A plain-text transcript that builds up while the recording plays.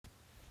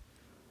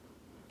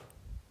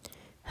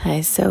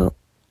Hi, so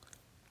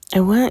I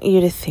want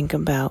you to think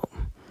about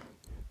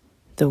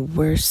the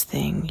worst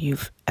thing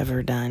you've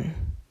ever done.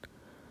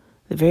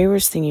 The very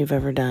worst thing you've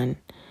ever done.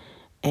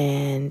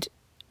 And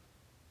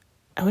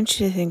I want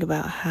you to think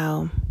about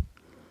how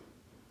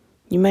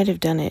you might have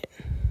done it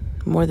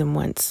more than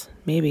once,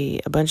 maybe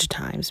a bunch of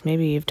times.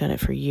 Maybe you've done it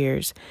for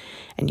years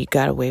and you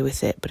got away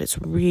with it, but it's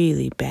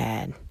really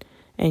bad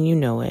and you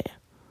know it.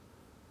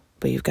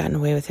 But you've gotten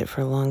away with it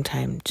for a long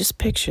time. Just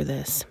picture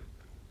this.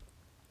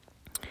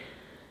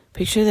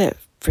 Picture that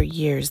for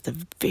years, the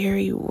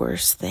very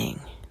worst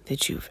thing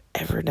that you've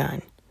ever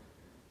done.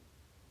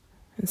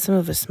 And some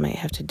of us might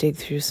have to dig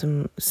through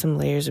some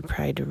layers of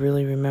pride to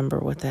really remember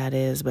what that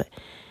is, but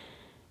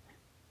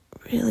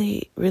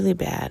really, really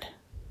bad.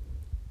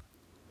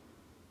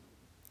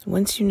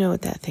 Once you know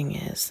what that thing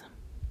is,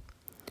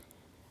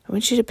 I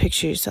want you to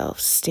picture yourself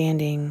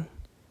standing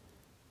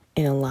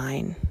in a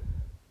line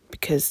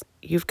because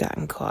you've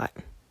gotten caught.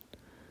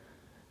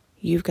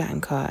 You've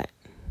gotten caught.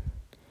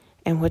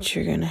 And what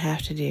you're going to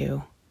have to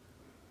do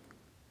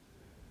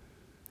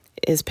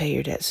is pay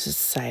your debts to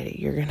society.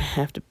 You're going to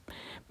have to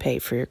pay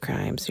for your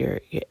crimes.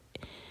 And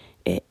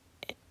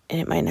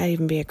it might not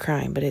even be a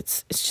crime, but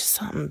it's just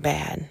something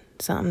bad,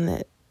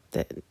 something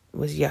that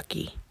was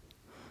yucky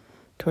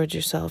towards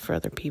yourself or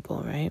other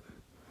people, right?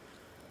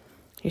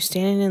 You're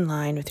standing in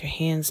line with your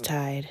hands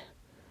tied,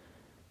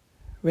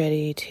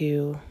 ready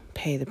to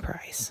pay the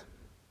price.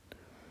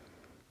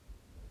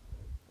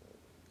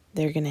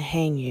 They're going to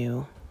hang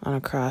you on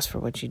a cross for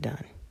what you've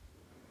done.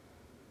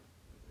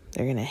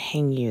 They're going to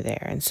hang you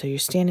there. And so you're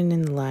standing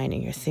in the line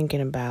and you're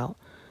thinking about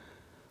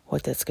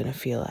what that's going to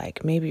feel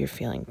like. Maybe you're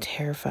feeling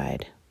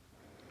terrified,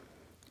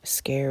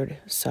 scared,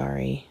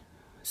 sorry,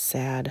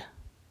 sad,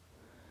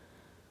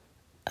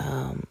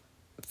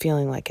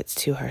 feeling like it's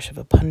too harsh of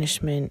a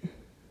punishment.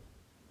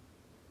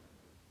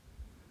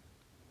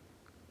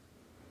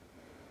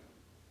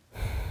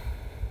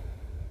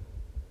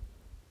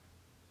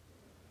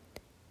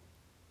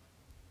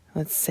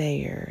 Let's say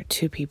you're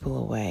 2 people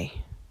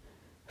away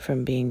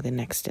from being the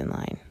next in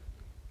line.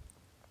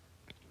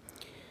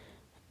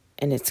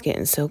 And it's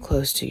getting so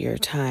close to your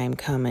time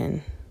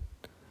coming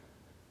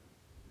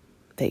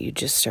that you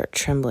just start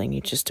trembling.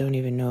 You just don't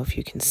even know if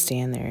you can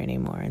stand there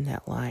anymore in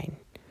that line.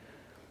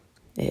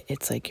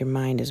 It's like your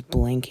mind is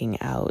blanking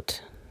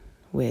out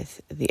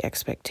with the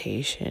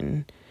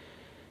expectation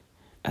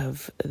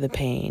of the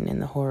pain and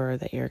the horror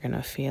that you're going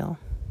to feel.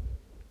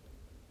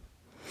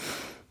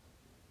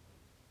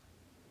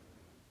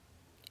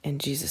 And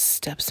Jesus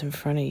steps in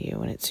front of you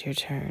when it's your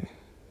turn.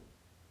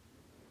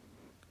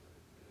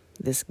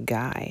 This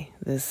guy,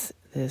 this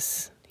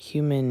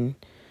human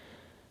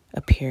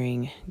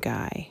appearing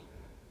guy,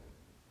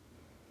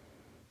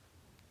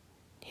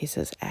 he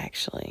says,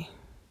 actually,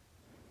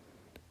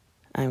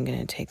 I'm going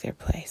to take their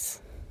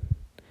place.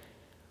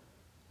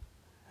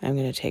 I'm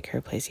going to take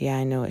her place. Yeah,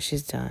 I know what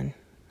she's done.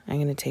 I'm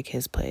going to take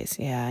his place.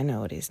 Yeah, I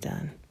know what he's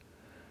done.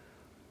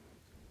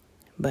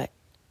 But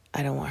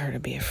I don't want her to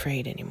be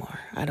afraid anymore.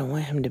 I don't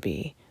want him to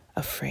be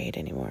afraid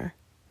anymore.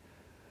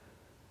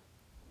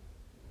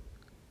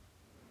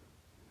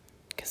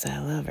 Because I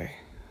love her.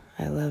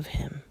 I love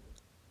him.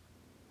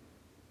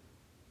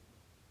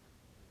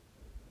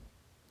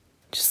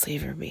 Just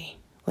leave her be.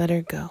 Let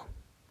her go.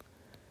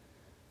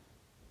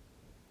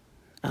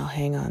 I'll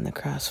hang on the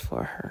cross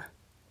for her.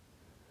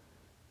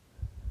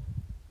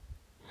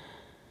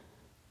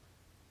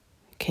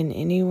 Can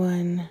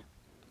anyone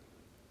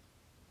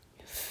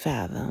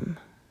fathom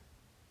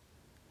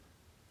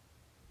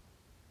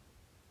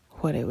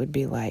what it would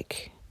be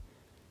like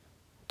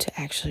to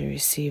actually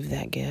receive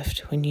that gift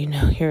when you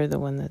know you're the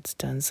one that's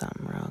done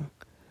something wrong?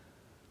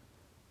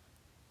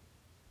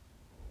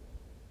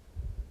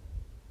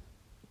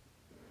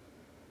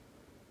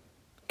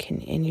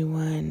 Can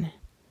anyone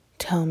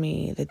tell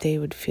me that they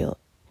would feel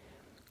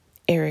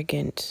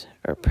arrogant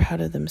or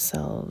proud of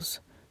themselves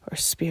or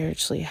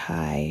spiritually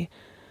high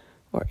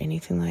or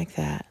anything like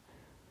that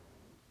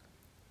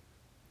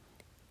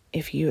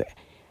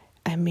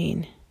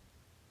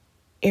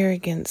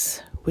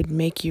arrogance would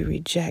make you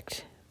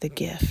reject the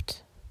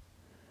gift.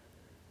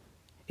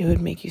 It would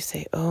make you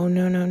say, oh,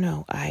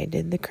 no, I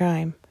did the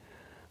crime.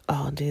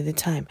 I'll do the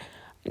time.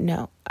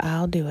 No,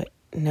 I'll do it.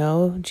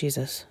 No,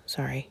 Jesus,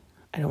 sorry,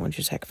 I don't want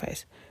your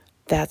sacrifice.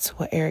 That's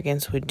what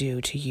arrogance would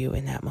do to you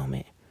in that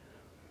moment.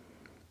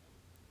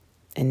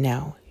 And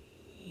now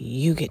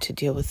you get to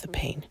deal with the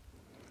pain.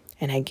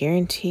 And I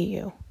guarantee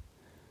you,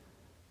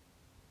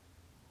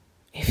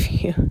 if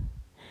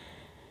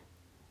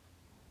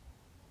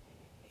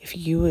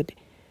you would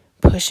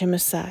push him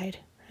aside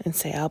and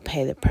say, I'll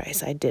pay the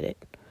price, I did it,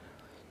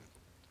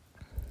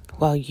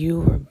 while you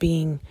were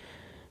being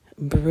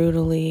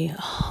brutally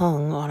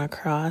hung on a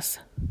cross,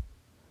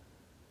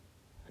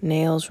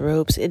 nails,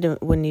 ropes, it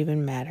wouldn't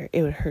even matter.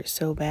 It would hurt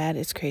so bad,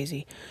 it's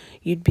crazy.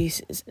 You'd be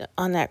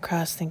on that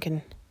cross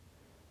thinking,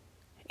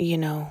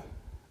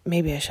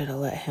 maybe I should have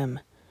let him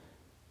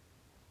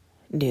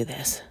do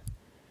this.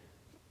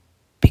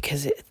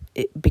 Because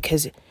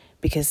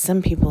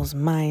some people's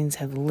minds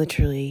have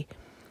literally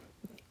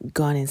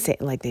gone insane,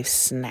 like they've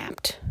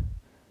snapped,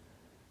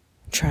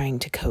 trying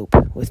to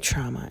cope with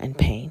trauma and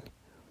pain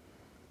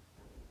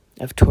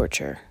of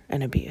torture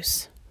and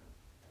abuse.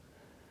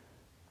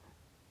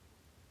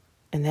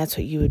 And that's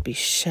what you would be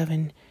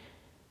shoving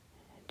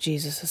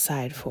Jesus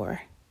aside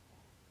for,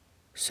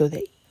 so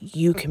that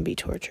you can be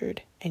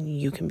tortured and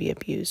you can be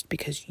abused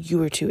because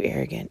you are too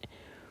arrogant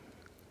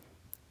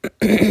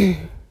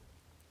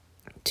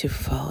to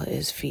fall at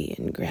his feet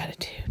in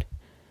gratitude.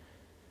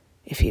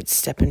 If he'd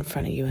step in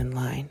front of you in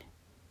line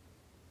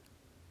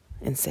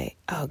and say,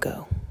 I'll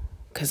go,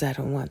 because I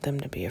don't want them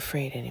to be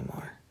afraid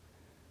anymore.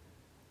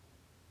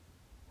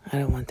 I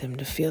don't want them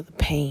to feel the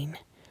pain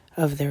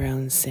of their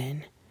own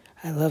sin.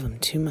 I love them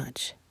too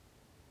much.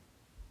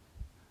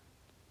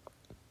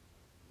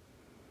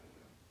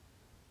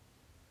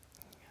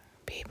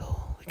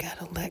 People, we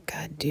gotta let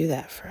God do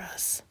that for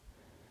us.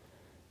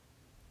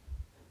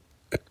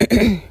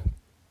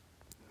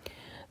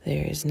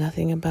 There is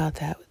nothing about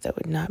that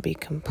would not be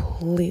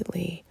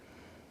completely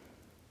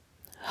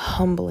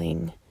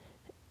humbling,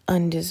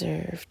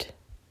 undeserved,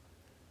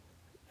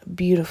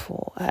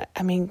 beautiful.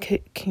 I mean,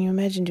 can you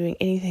imagine doing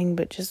anything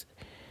but just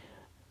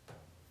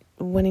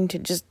wanting to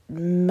just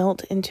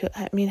melt into it?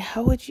 I mean,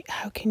 how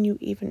can you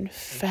even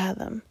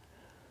fathom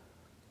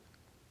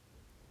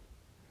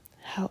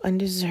how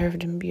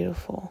undeserved and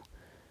beautiful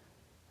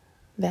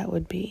that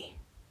would be?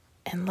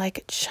 And like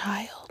a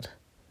child,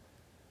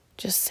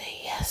 just say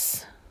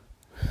yes.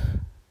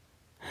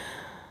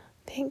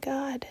 Thank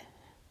God.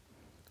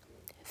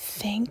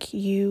 Thank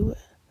you,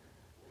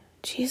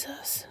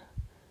 Jesus.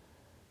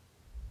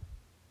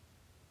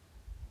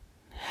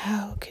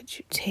 How could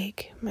you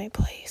take my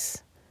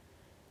place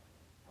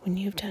when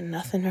you've done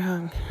nothing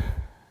wrong?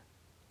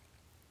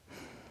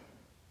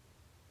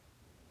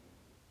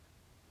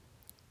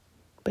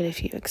 But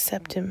if you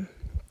accept him,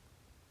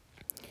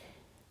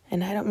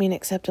 and I don't mean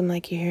accept him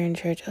like you hear in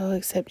church, oh,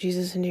 accept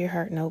Jesus into your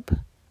heart. Nope.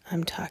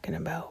 I'm talking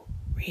about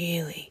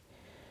really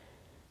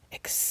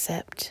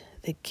accept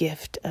the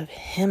gift of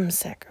him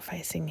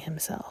sacrificing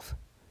himself.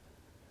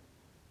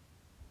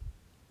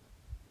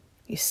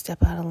 You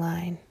step out of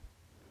line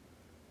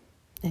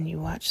and you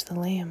watch the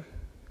Lamb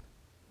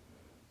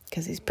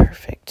because he's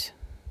perfect.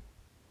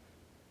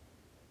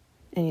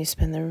 And you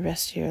spend the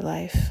rest of your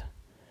life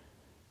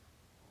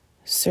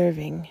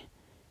serving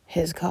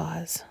his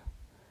cause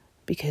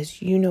because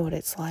you know what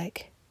it's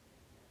like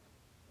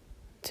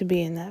to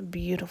be in that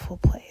beautiful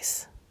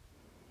place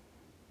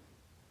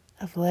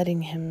of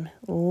letting him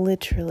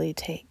literally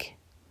take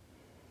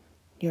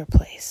your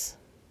place.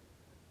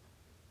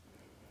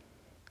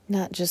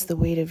 Not just the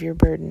weight of your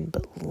burden,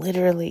 but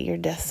literally your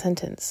death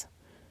sentence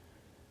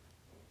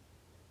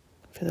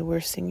for the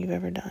worst thing you've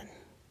ever done.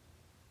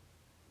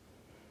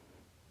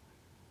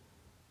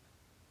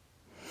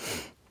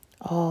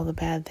 All the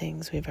bad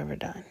things we've ever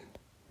done.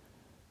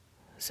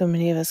 So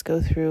many of us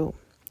go through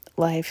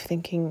life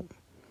thinking,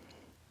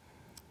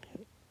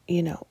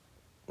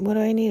 what do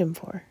I need him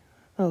for?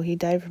 Oh, he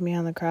died for me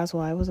on the cross.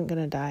 Well, I wasn't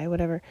going to die,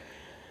 whatever.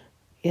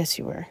 Yes,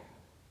 you were.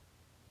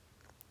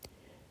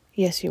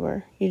 Yes, you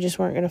were. You just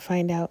weren't going to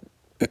find out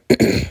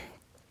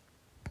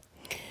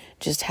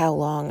just how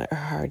long or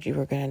hard you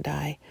were going to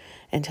die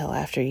until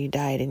after you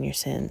died in your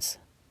sins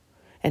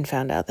and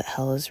found out that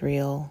hell is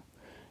real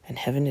and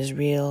heaven is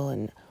real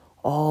and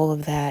all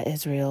of that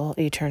is real.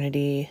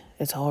 Eternity,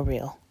 it's all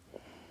real.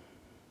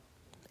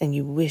 And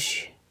you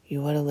wish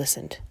you would have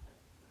listened.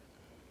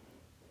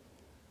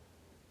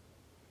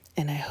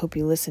 And I hope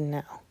you listen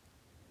now.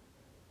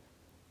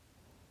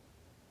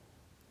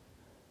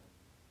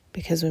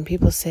 Because when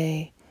people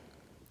say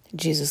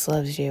Jesus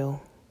loves you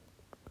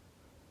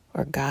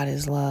or God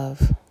is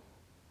love,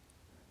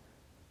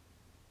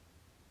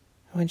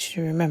 I want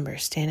you to remember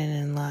standing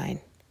in line,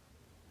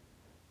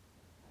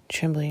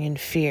 trembling in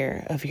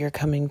fear of your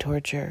coming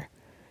torture,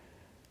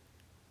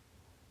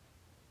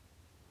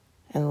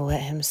 and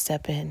let him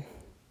step in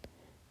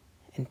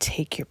and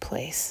take your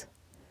place.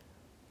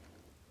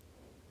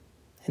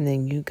 And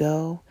then you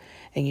go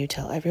and you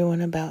tell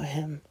everyone about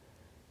him.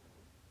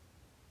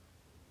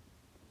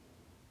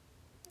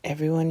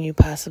 Everyone you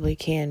possibly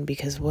can,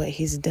 because what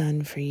he's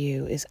done for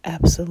you is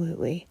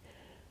absolutely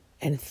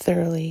and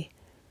thoroughly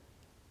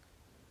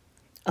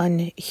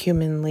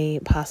unhumanly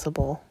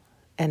possible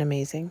and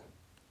amazing.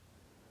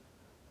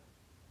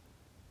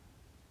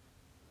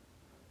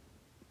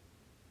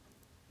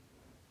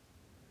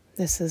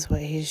 This is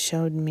what he's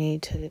showed me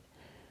to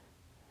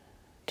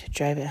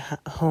drive it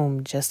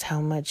home, just how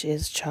much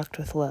is chalked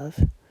with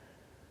love.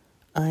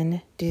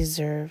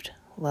 Undeserved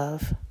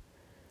love.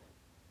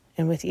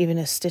 And with even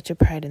a stitch of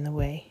pride in the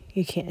way,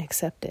 you can't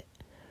accept it.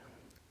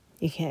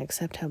 You can't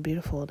accept how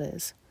beautiful it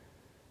is.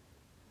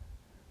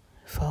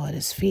 Fall at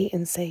his feet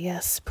and say,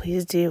 yes,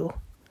 please do.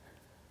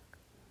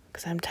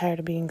 Because I'm tired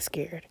of being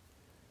scared.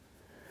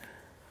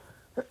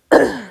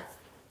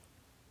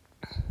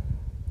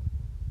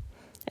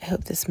 I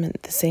hope this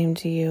meant the same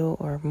to you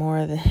or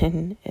more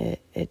than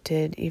it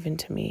did even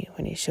to me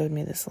when he showed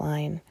me this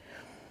line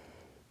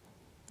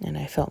and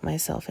I felt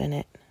myself in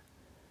it.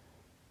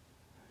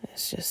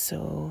 is just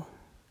so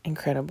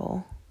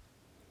incredible.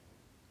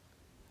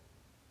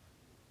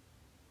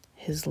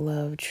 His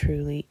love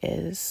truly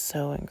is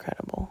so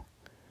incredible.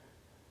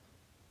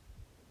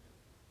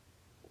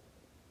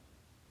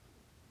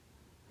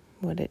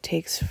 What it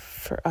takes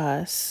for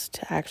us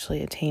to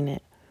actually attain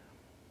it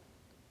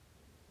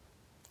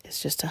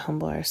is just to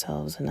humble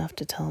ourselves enough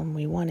to tell him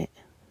we want it,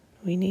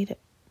 we need it.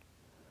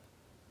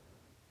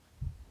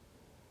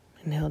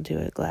 And he'll do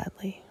it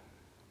gladly.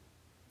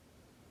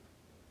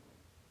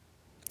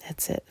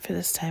 That's it for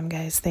this time,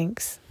 guys.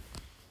 Thanks.